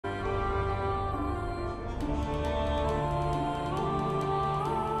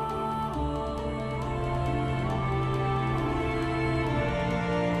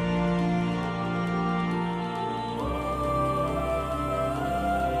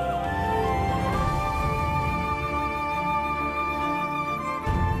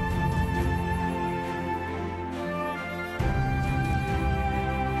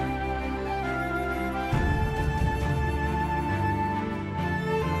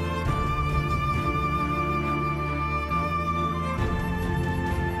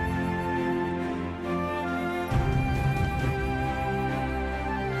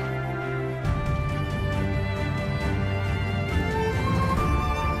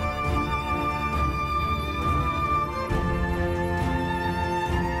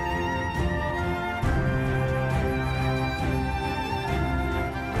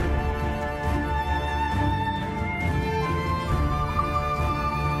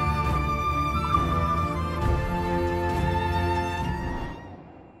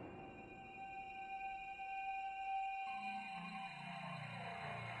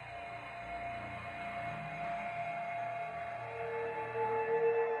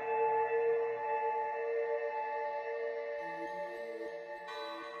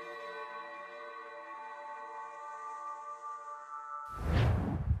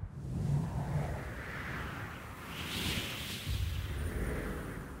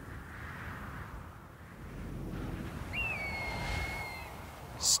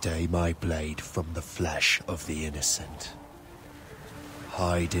Stay my blade from the flesh of the innocent.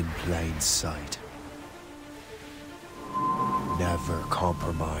 Hide in plain sight. Never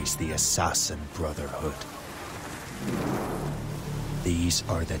compromise the Assassin Brotherhood. These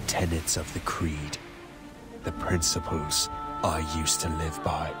are the tenets of the Creed, the principles I used to live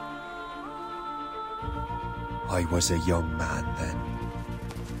by. I was a young man then.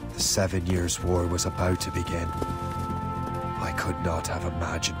 The 7 Years' War was about to begin. I could not have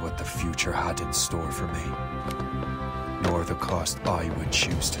imagined what the future had in store for me, nor the cost I would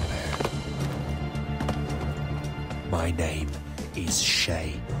choose to bear. My name is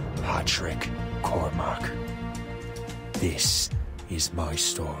Shay Patrick Cormac. This is my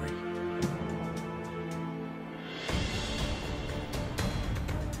story.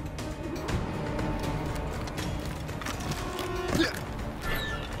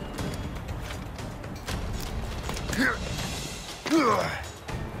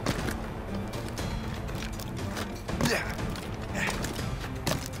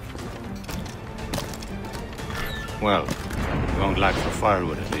 Well, you won't lack for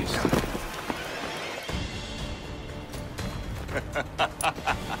firewood at least.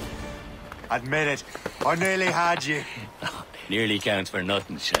 Admit it, I nearly had you. Nearly counts for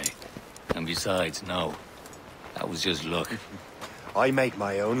nothing, Shay. And besides, no. That was just luck. I make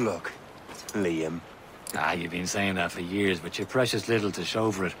my own luck, Liam. You've been saying that for years, but you're precious little to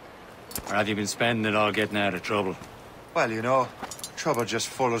show for it. Or have you been spending it all getting out of trouble? Well, you know, trouble just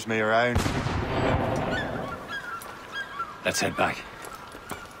follows me around. Let's head back.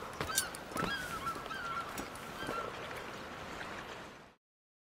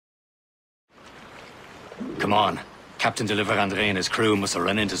 Come on. Captain de Andre and his crew must have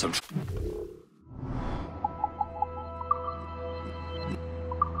run into some...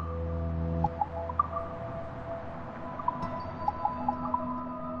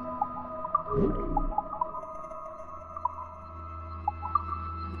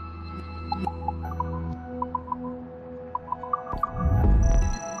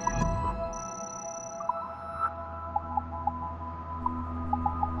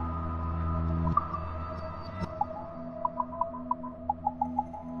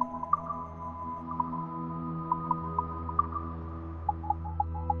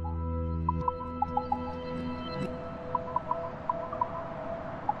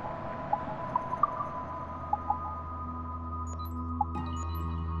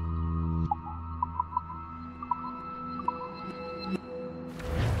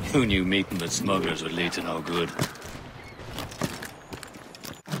 Who knew meeting with smugglers would lead to no good?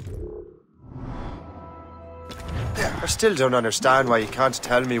 I still don't understand why you can't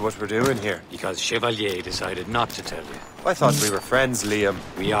tell me what we're doing here. Because Chevalier decided not to tell you. I thought we were friends, Liam.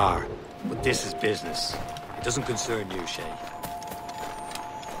 We are, but this is business. It doesn't concern you, Shay.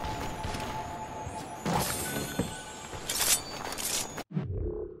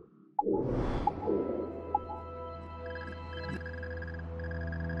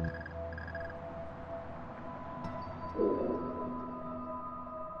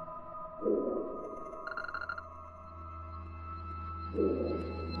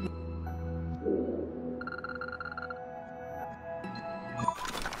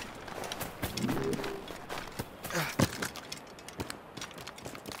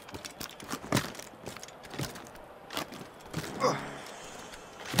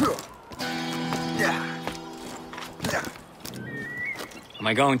 Am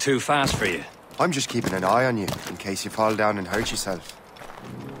I going too fast for you? I'm just keeping an eye on you, in case you fall down and hurt yourself.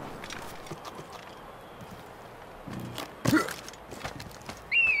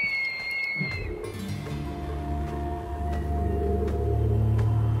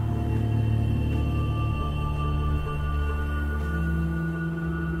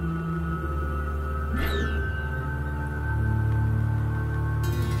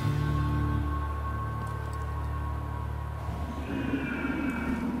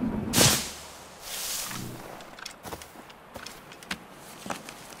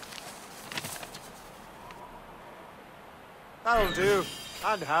 That'll do.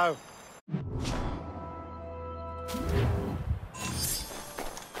 And how?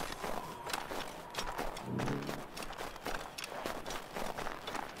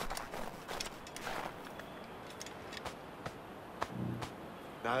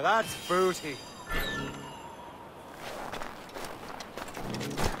 Now that's booty.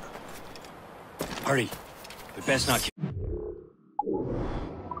 Hurry. We best not...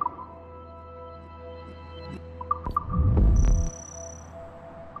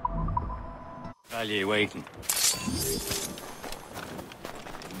 Value waiting.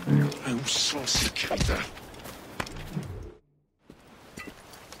 Oh, saucy critter.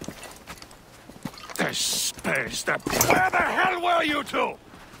 two-faced! Where the hell were you two?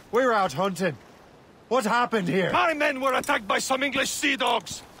 We're out hunting. What happened here? My men were attacked by some English sea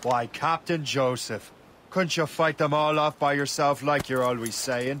dogs. Why, Captain Joseph, couldn't you fight them all off by yourself like you're always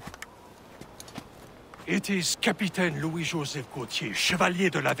saying? It is Capitaine Louis-Joseph Gauthier, Chevalier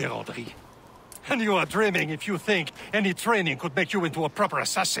de la Vérendrye. And you are dreaming if you think any training could make you into a proper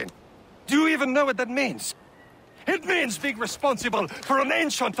assassin. Do you even know what that means? It means being responsible for an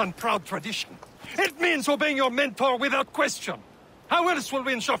ancient and proud tradition. It means obeying your mentor without question. How else will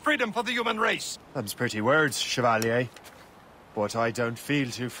we ensure freedom for the human race? Them's pretty words, Chevalier. But I don't feel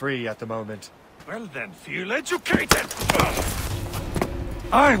too free at the moment. Well then, feel educated!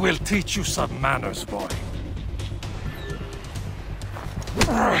 I will teach you some manners, boy.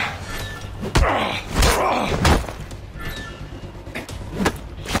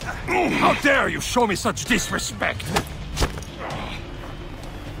 How dare you show me such disrespect?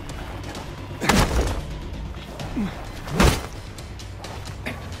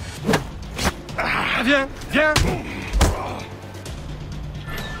 Viens, viens!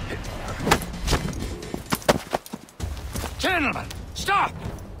 Gentlemen, stop!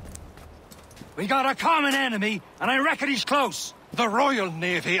 We got a common enemy, and I reckon he's close. The Royal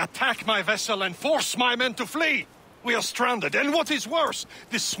Navy attack my vessel and force my men to flee. We are stranded, and what is worse,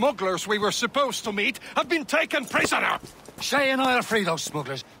 the smugglers we were supposed to meet have been taken prisoner. Shay and I'll free those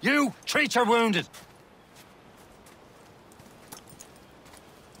smugglers. You, treat your wounded.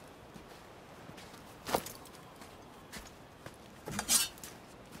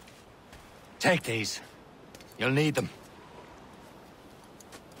 Take these. You'll need them.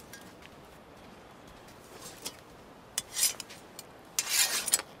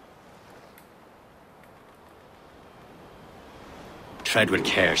 Tread with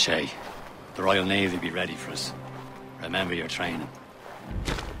care, Shay. The Royal Navy will be ready for us. Remember your training.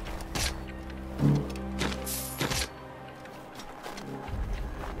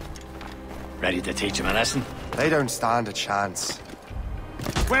 Ready to teach him a lesson? They don't stand a chance.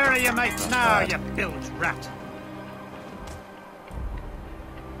 Where are your mates now, you bilge rat?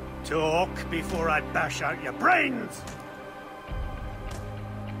 Talk before I bash out your brains!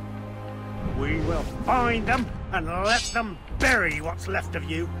 We will find them and let them bury what's left of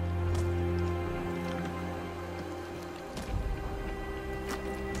you.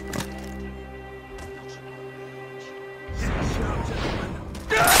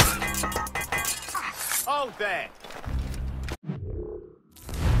 Hold there!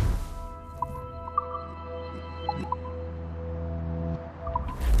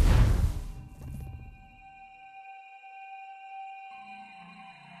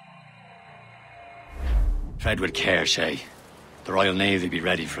 Tread with care, Shay. The Royal Navy will be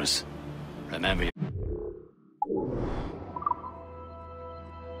ready for us. Remember...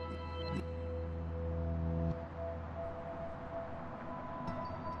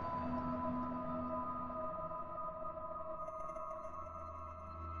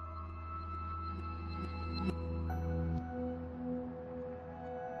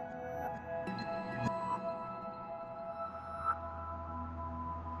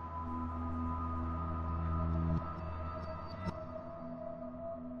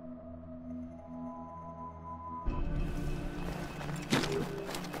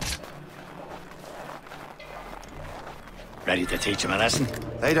 Ready to teach him a lesson?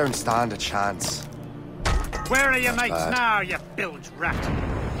 They don't stand a chance. Where are your Not mates bad. now, you bilge rat?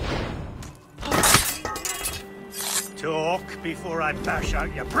 Talk before I bash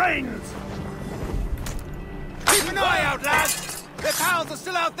out your brains! Keep an eye out, lads! Their pals are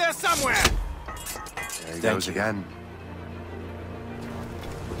still out there somewhere! There he goes again.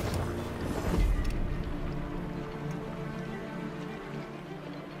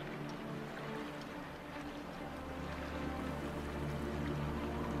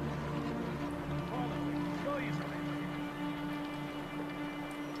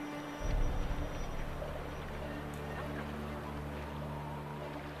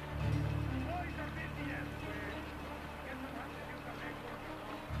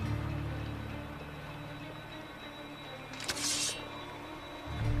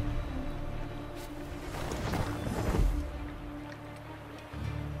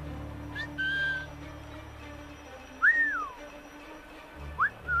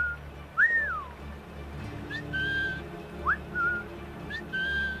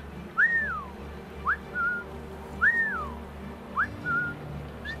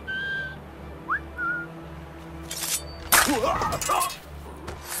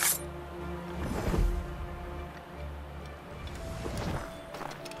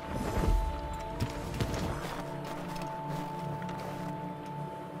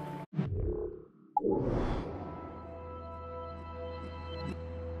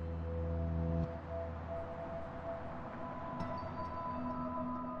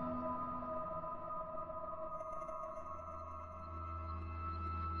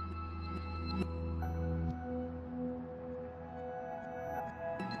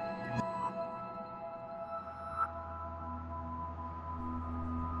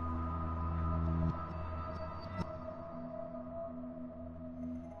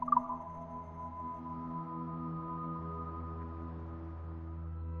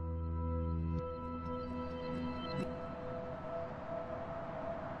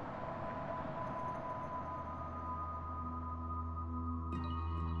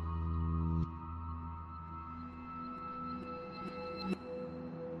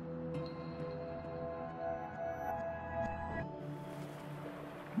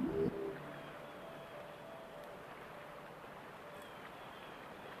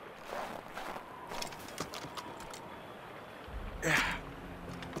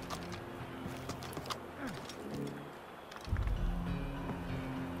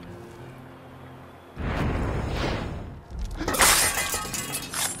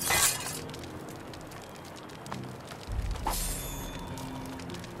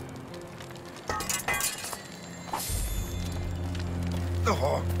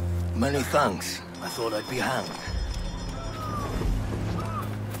 Many thanks. I thought I'd be hanged.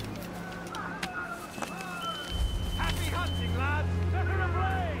 Happy hunting, lads! Set her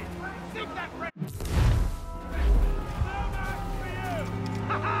ablaze! Seek that friend! So much for you!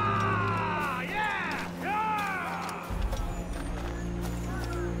 Ha ha! Yeah! Yeah!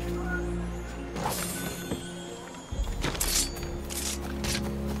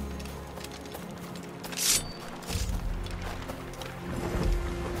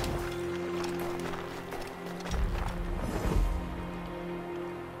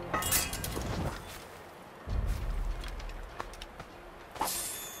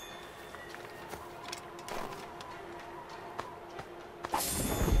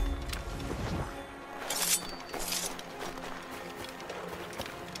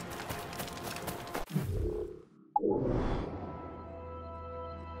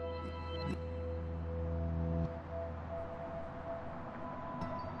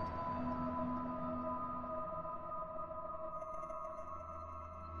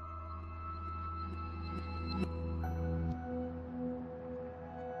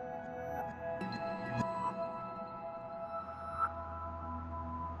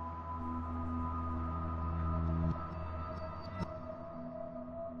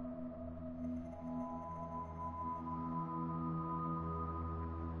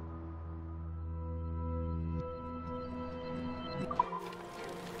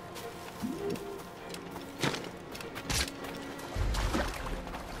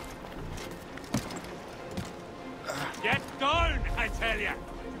 Get down, I tell ya!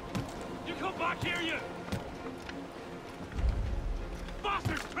 You come back here, you!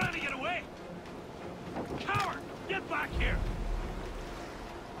 Bastard's trying to get away! Coward! Get back here!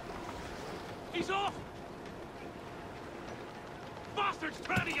 He's off! Bastard's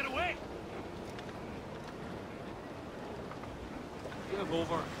trying to get away! Give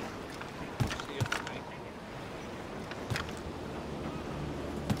over. See if I can.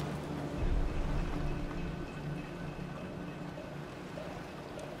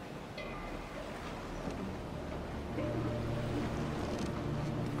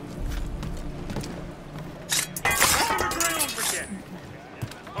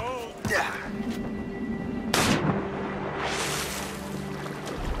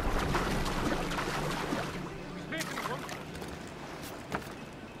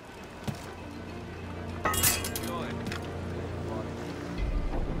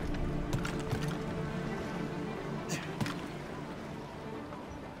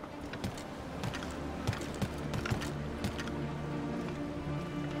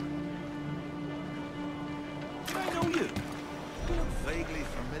 Vaguely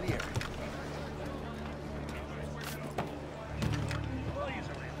familiar.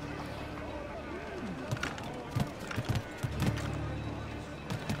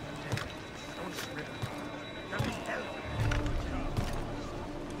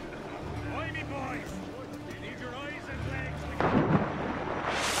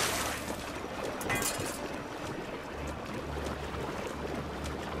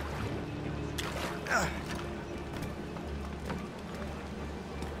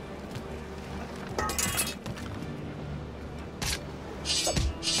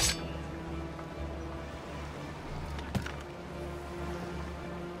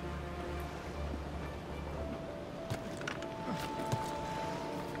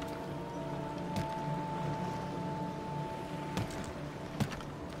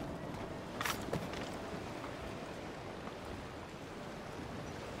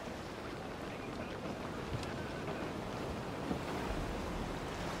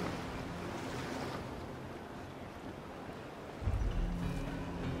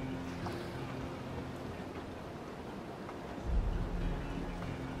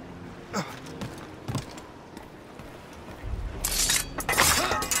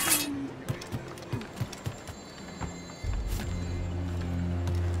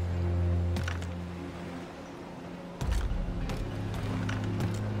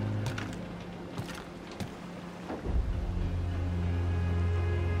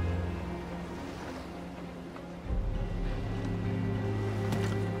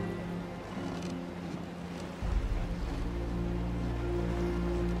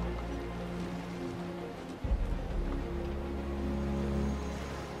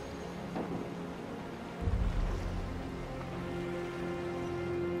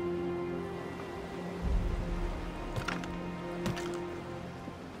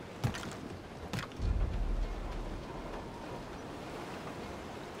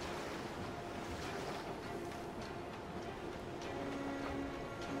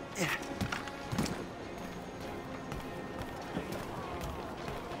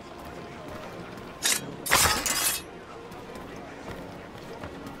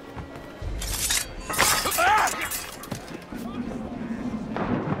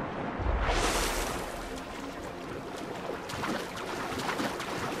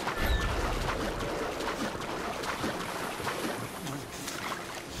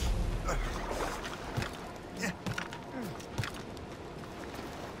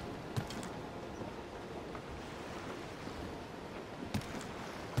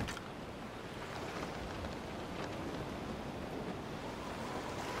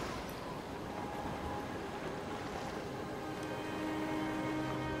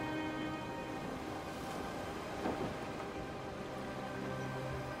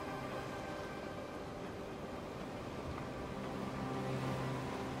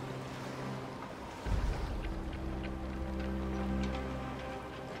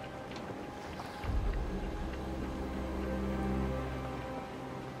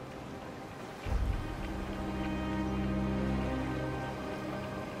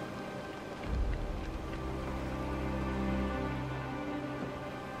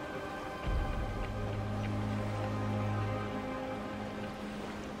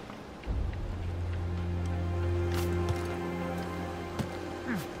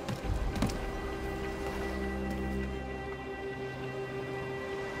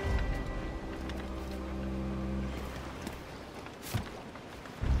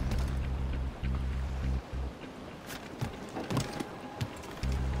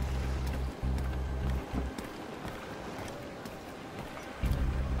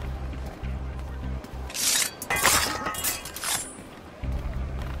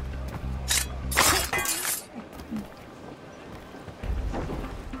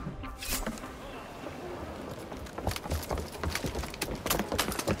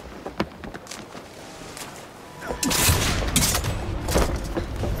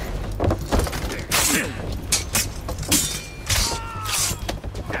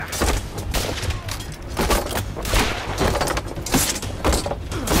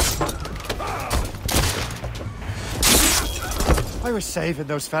 I was saving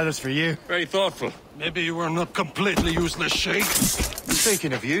those fellas for you. Very thoughtful. Maybe you were not completely useless, Shay.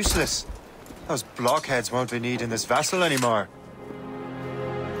 Speaking of useless, those blockheads won't be needing this vessel anymore.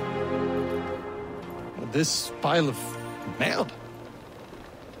 This pile of mud.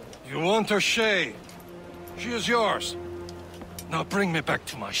 You want her, Shay? She is yours. Now bring me back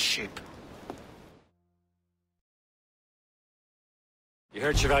to my ship. You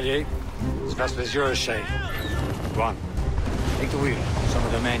heard, Chevalier? This vessel is yours, Shay. Go on. Take the wheel. Some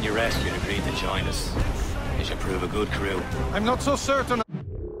of the men you rescued agreed to join us. They should prove a good crew. I'm not so certain.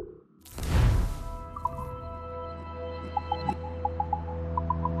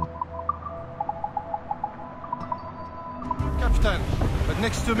 Captain, but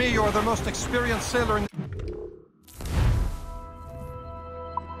next to me, you are the most experienced sailor in...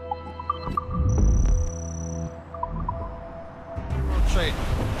 Shay.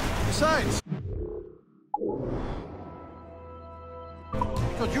 Besides,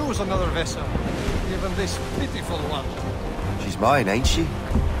 could use another vessel, even this pitiful one. She's mine, ain't she?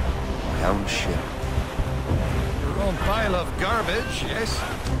 My own ship. Your own pile of garbage, yes?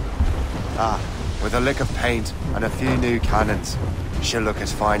 Ah, with a lick of paint and a few new cannons, she'll look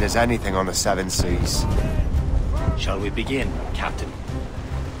as fine as anything on the seven seas. Shall we begin, Captain?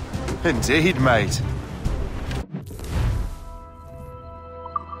 Indeed, mate.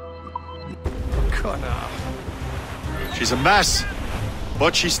 Connor. She's a mess,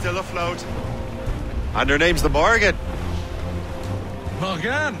 but she's still afloat. And her name's the Morgan.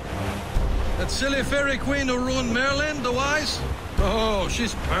 Morgan? That silly fairy queen who ruined Merlin, the wise? Oh,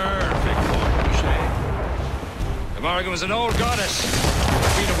 she's perfect for you, Shay. The Morgan was an old goddess,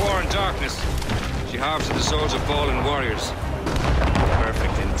 queen of war and darkness. She harvested the souls of fallen warriors.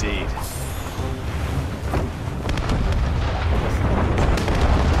 Perfect indeed.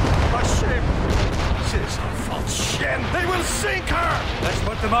 My ship! This is a false shin! They will sink her! Let's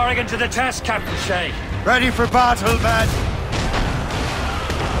put the Morrigan to the test, Captain Shay. Ready for battle, men!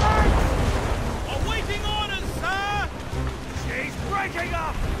 Awaiting orders, sir! She's breaking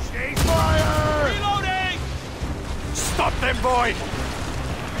up! She's Fire! Reloading! Stop them, boy!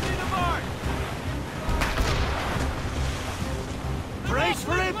 Ready to mark! Brace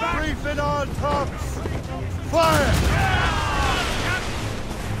for impact! Briefing on tops! Fire!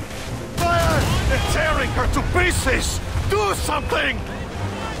 Fire! They're tearing her to pieces! Do something!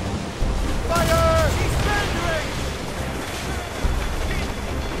 Fire! She's surrendering!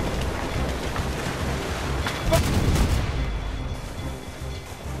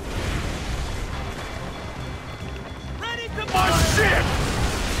 Ready to My mark! ship!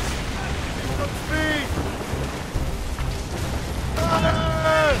 Some speed!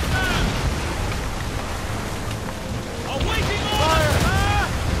 Fire! Awaiting Fire! orders, sir!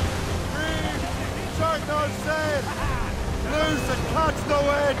 Breathe! Short those sail! Loose and catch the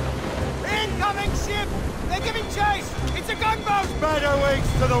wind! Incoming ship! They're giving chase! It's a gunboat! Spread our wings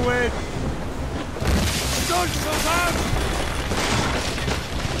to the wind! Don't shoot out!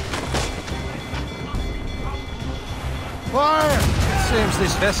 Fire! It seems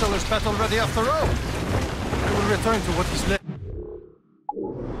this vessel is battle ready after all. I will return to what is left.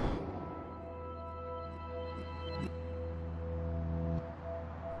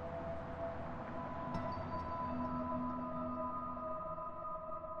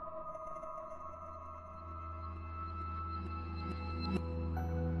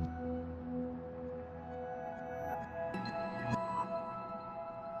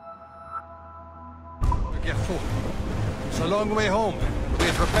 Careful. It's a long way home. We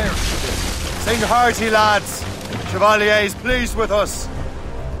have repairs to do. Sing hearty, lads! Chevalier's pleased with us!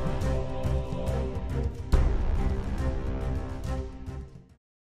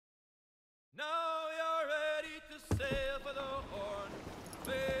 Now you're ready to sail for the Horn.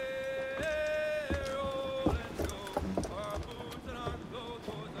 We're rolling go. Our boots and our clothes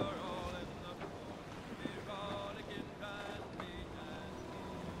are all in the port. We're rollicking past me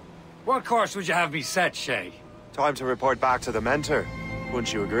and What course would you have me set, Shay? Time to report back to the mentor.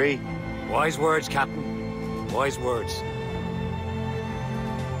 Wouldn't you agree? Wise words, Captain. Wise words.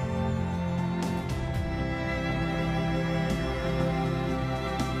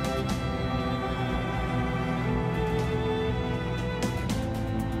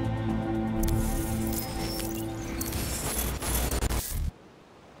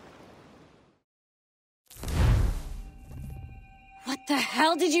 What the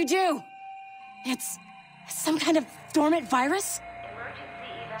hell did you do? It's some kind of dormant virus?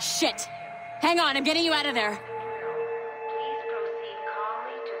 Shit. Hang on, I'm getting you out of there. Please proceed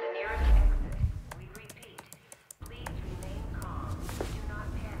calmly to the nearest exit. We repeat, please remain calm. Do not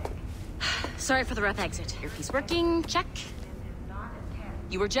panic. Sorry for the rough exit. Earpiece working, check. This is not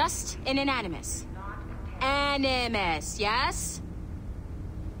You were just an animus. Animus, yes?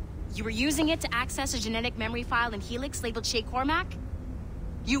 You were using it to access a genetic memory file in Helix labeled Shay Cormac?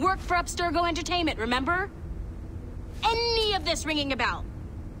 You worked for Abstergo Entertainment, remember? Any of this ringing a bell?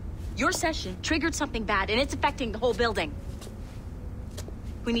 Your session triggered something bad, and it's affecting the whole building.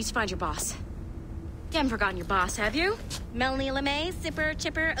 We need to find your boss. You haven't forgotten your boss, have you? Melanie LeMay, zipper,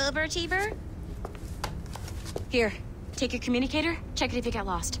 chipper, overachiever? Here, take your communicator, check it if you get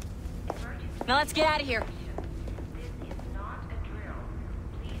lost. Now let's get out of here.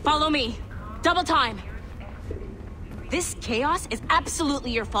 Follow me. Double time. This chaos is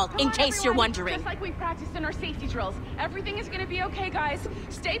absolutely your fault, in case you're wondering. Just like we practiced in our safety drills. Everything is gonna be okay, guys.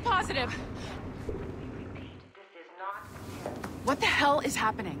 Stay positive. What the hell is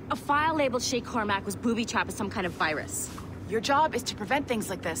happening? A file labeled Shay Cormac was booby-trapped with some kind of virus. Your job is to prevent things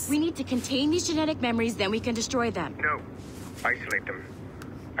like this. We need to contain these genetic memories, then we can destroy them. No. Isolate them.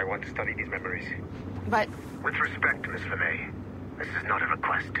 I want to study these memories. But... With respect, Miss LeMay, this is not a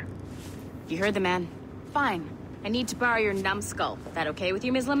request. You heard the man. Fine. I need to borrow your numbskull. That okay with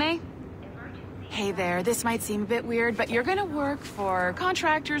you, Ms. LeMay? Hey there, this might seem a bit weird, but you're gonna work for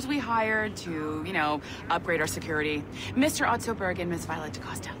contractors we hired to, you know, upgrade our security. Mr. Ottoberg and Miss Violet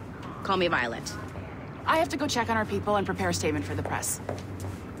DaCosta. Call me Violet. I have to go check on our people and prepare a statement for the press.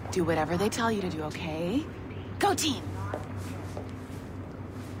 Do whatever they tell you to do, okay? Go team!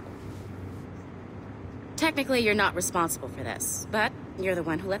 Technically, you're not responsible for this, but you're the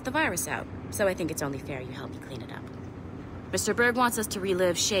one who let the virus out, so I think it's only fair you help me clean it up. Mr. Berg wants us to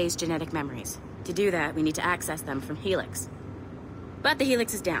relive Shay's genetic memories. To do that, we need to access them from Helix. But the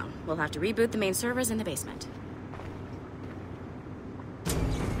Helix is down. We'll have to reboot the main servers in the basement.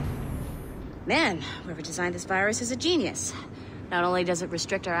 Man, whoever designed this virus is a genius. Not only does it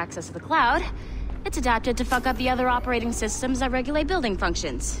restrict our access to the cloud, it's adapted to fuck up the other operating systems that regulate building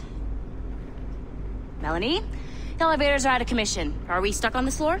functions. Melanie? The elevators are out of commission. Are we stuck on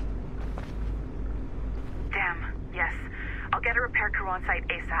this floor? Damn, yes. I'll get a repair crew on site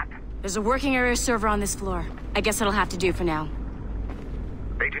ASAP. There's a working area server on this floor. I guess it'll have to do for now.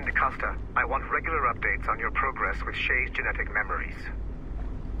 Agent DaCosta, I want regular updates on your progress with Shay's genetic memories.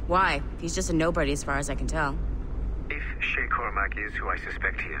 Why? He's just a nobody as far as I can tell. If Shay Cormac is who I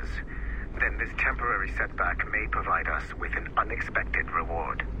suspect he is, then this temporary setback may provide us with an unexpected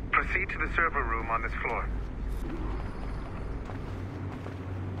reward. Proceed to the server room on this floor.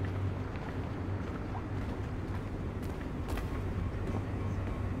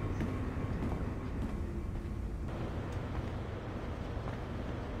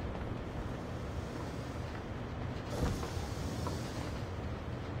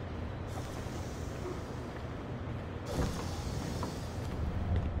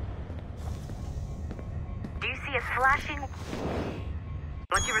 Do you see us flashing?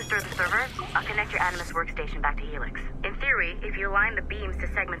 Once you restore the server, I'll connect your Animus workstation back to Helix. In theory, if you align the beams to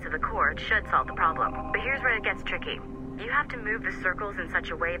segments of the core, it should solve the problem. But here's where it gets tricky. You have to move the circles in such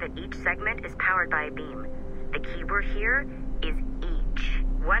a way that each segment is powered by a beam. The keyword here is each.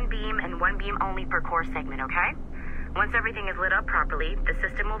 One beam and one beam only per core segment, okay? Once everything is lit up properly, the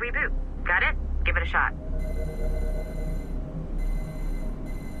system will reboot. Got it? Give it a shot.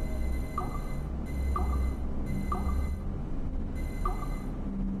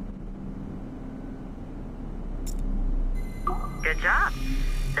 Good job.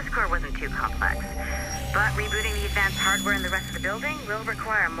 This core wasn't too complex, but rebooting the advanced hardware in the rest of the building will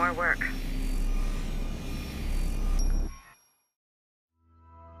require more work.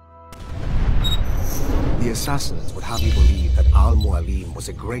 The assassins would have you believe that Al-Mualim was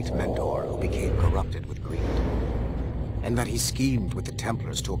a great mentor who became corrupted with greed, and that he schemed with the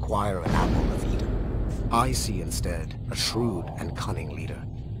Templars to acquire an apple of Eden. I see instead a shrewd and cunning leader,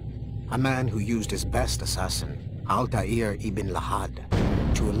 a man who used his best assassin, Altair ibn Lahad,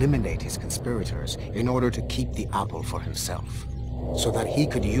 to eliminate his conspirators in order to keep the apple for himself, so that he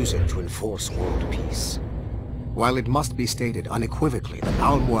could use it to enforce world peace. While it must be stated unequivocally that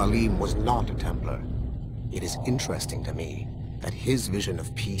Al-Mualim was not a Templar, it is interesting to me that his vision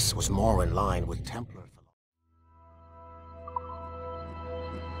of peace was more in line with Templar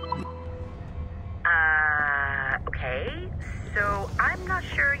Okay, so I'm not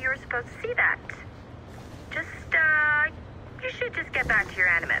sure you're supposed to see that. You should just get back to your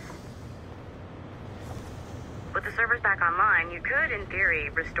Animus. With the servers back online, you could, in theory,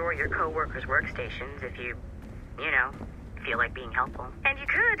 restore your co-workers' workstations if you feel like being helpful. And you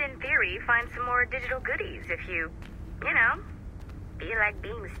could, in theory, find some more digital goodies if you feel like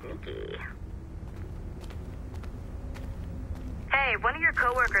being sneaky. Hey, one of your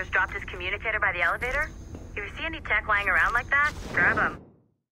co-workers dropped his communicator by the elevator. If you see any tech lying around like that, grab him.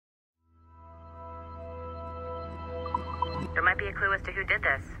 clue as to who did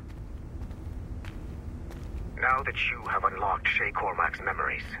this? Now that you have unlocked Shay Cormac's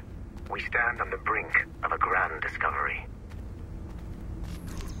memories, we stand on the brink of a grand discovery.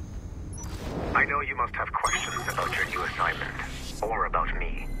 I know you must have questions about your new assignment, or about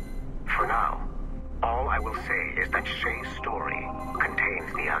me. For now, all I will say is that Shay's story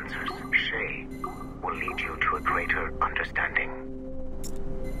contains the answers. Shay will lead you to a greater understanding.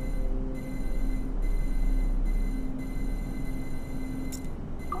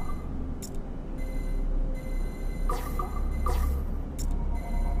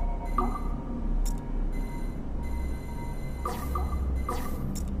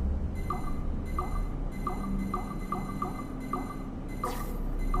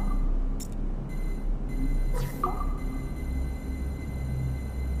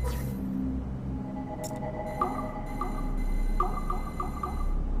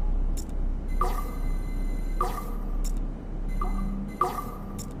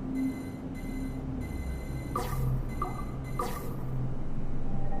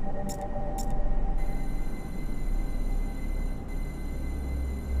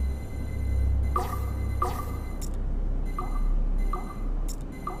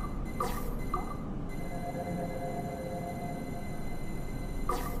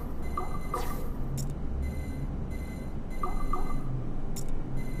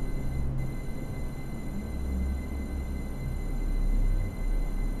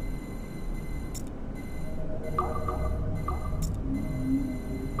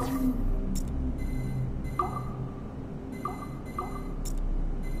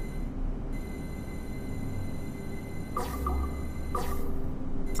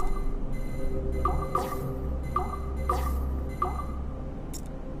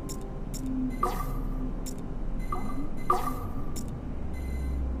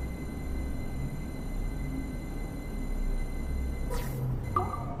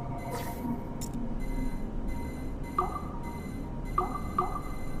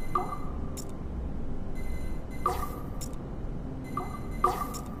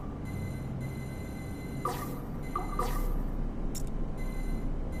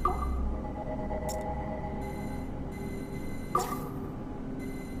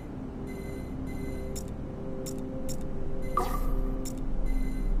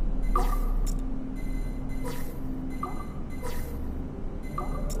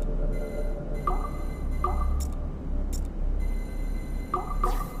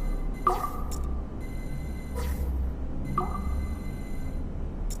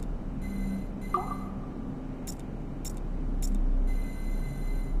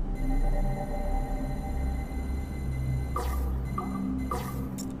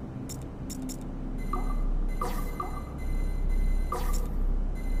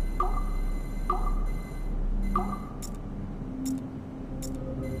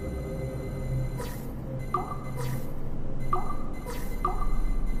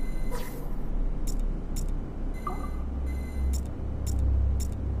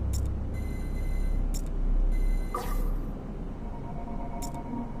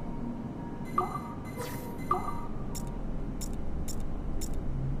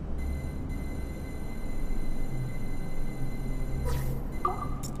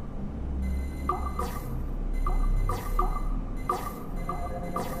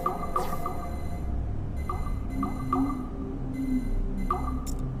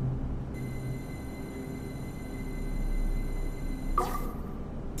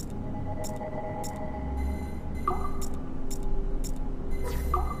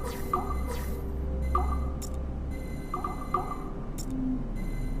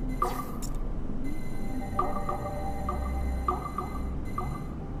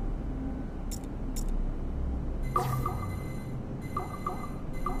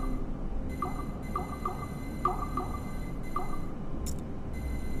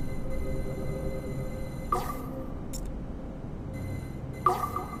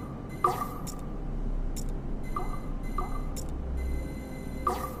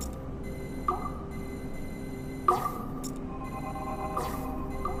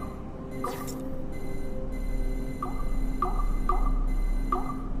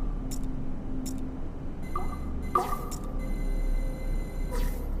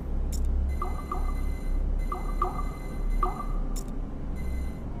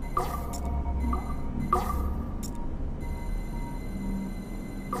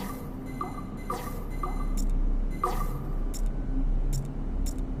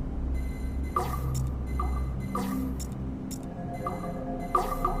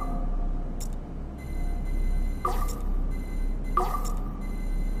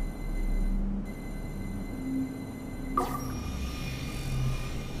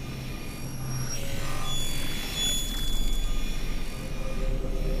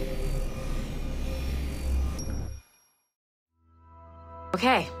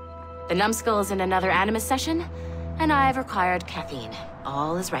 Okay. The numbskull is in another Animus session, and I've required caffeine.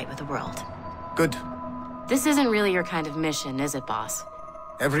 All is right with the world. Good. This isn't really your kind of mission, is it, boss?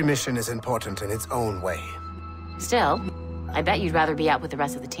 Every mission is important in its own way. Still, I bet you'd rather be out with the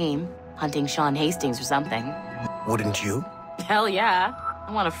rest of the team, hunting Sean Hastings or something. Wouldn't you? Hell yeah.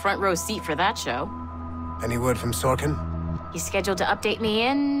 I want a front row seat for that show. Any word from Sorkin? He's scheduled to update me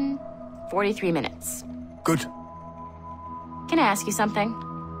in 43 minutes. Good. Can I ask you something?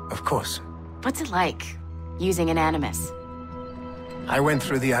 Of course. What's it like, using an Animus? I went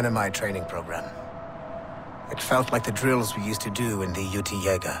through the Animi training program. It felt like the drills we used to do in the UT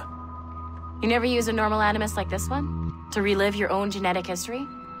Jaeger. You never use a normal Animus like this one? To relive your own genetic history?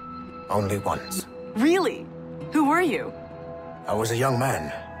 Only once. Really? Who were you? I was a young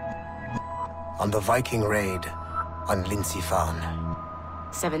man. On the Viking raid on Lindsey Farm.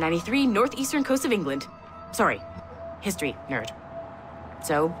 793, northeastern coast of England. Sorry, history nerd.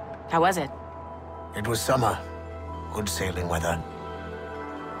 So, how was it? It was summer. Good sailing weather.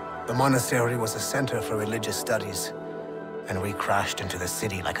 The monastery was a center for religious studies, and we crashed into the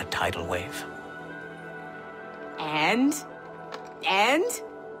city like a tidal wave. And?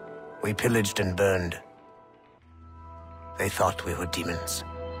 We pillaged and burned. They thought we were demons.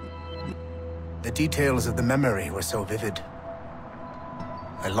 The details of the memory were so vivid.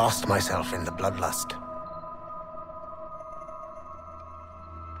 I lost myself in the bloodlust.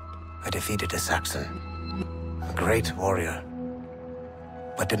 I defeated a Saxon, a great warrior,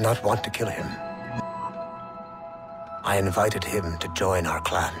 but did not want to kill him. I invited him to join our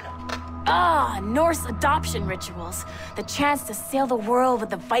clan. Ah, Norse adoption rituals. The chance to sail the world with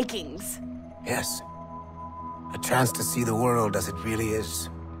the Vikings. Yes. A chance to see the world as it really is.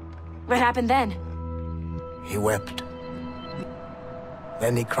 What happened then? He wept.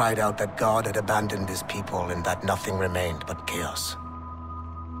 Then he cried out that God had abandoned his people and that nothing remained but chaos.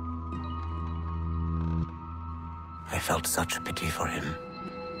 I felt such pity for him.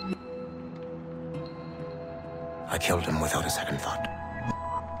 I killed him without a second thought.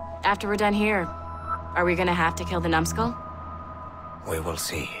 After we're done here, are we gonna have to kill the numbskull? We will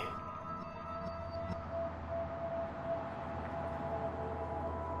see.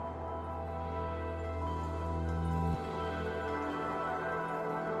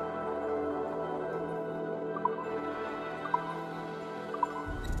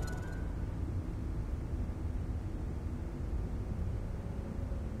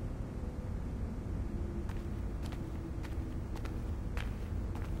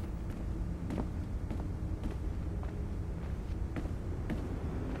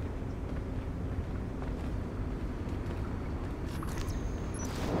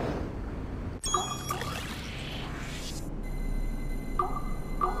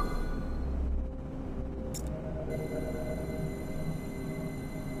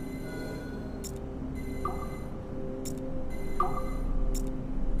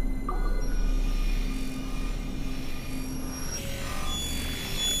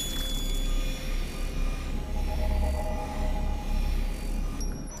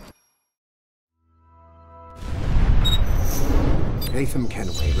 Haytham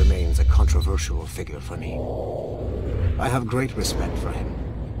Kenway remains a controversial figure for me. I have great respect for him.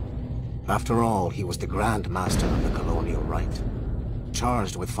 After all, he was the Grand Master of the Colonial Rite,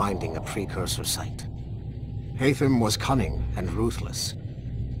 charged with finding a precursor site. Haytham was cunning and ruthless,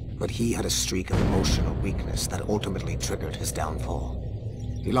 but he had a streak of emotional weakness that ultimately triggered his downfall.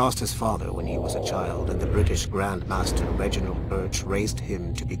 He lost his father when he was a child, and the British Grand Master Reginald Birch raised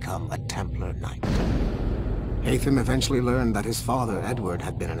him to become a Templar Knight. Haytham eventually learned that his father, Edward,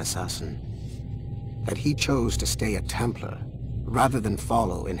 had been an assassin. That he chose to stay a Templar, rather than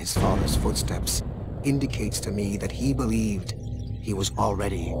follow in his father's footsteps, indicates to me that he believed he was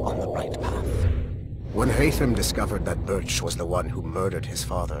already on the right path. When Haytham discovered that Birch was the one who murdered his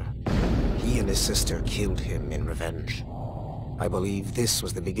father, he and his sister killed him in revenge. I believe this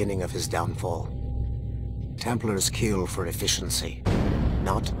was the beginning of his downfall. Templars kill for efficiency,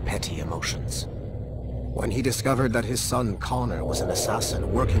 not petty emotions. When he discovered that his son Connor was an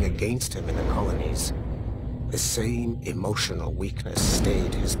assassin working against him in the colonies, the same emotional weakness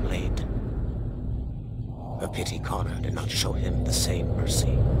stayed his blade. A pity Connor did not show him the same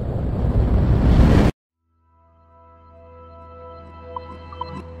mercy.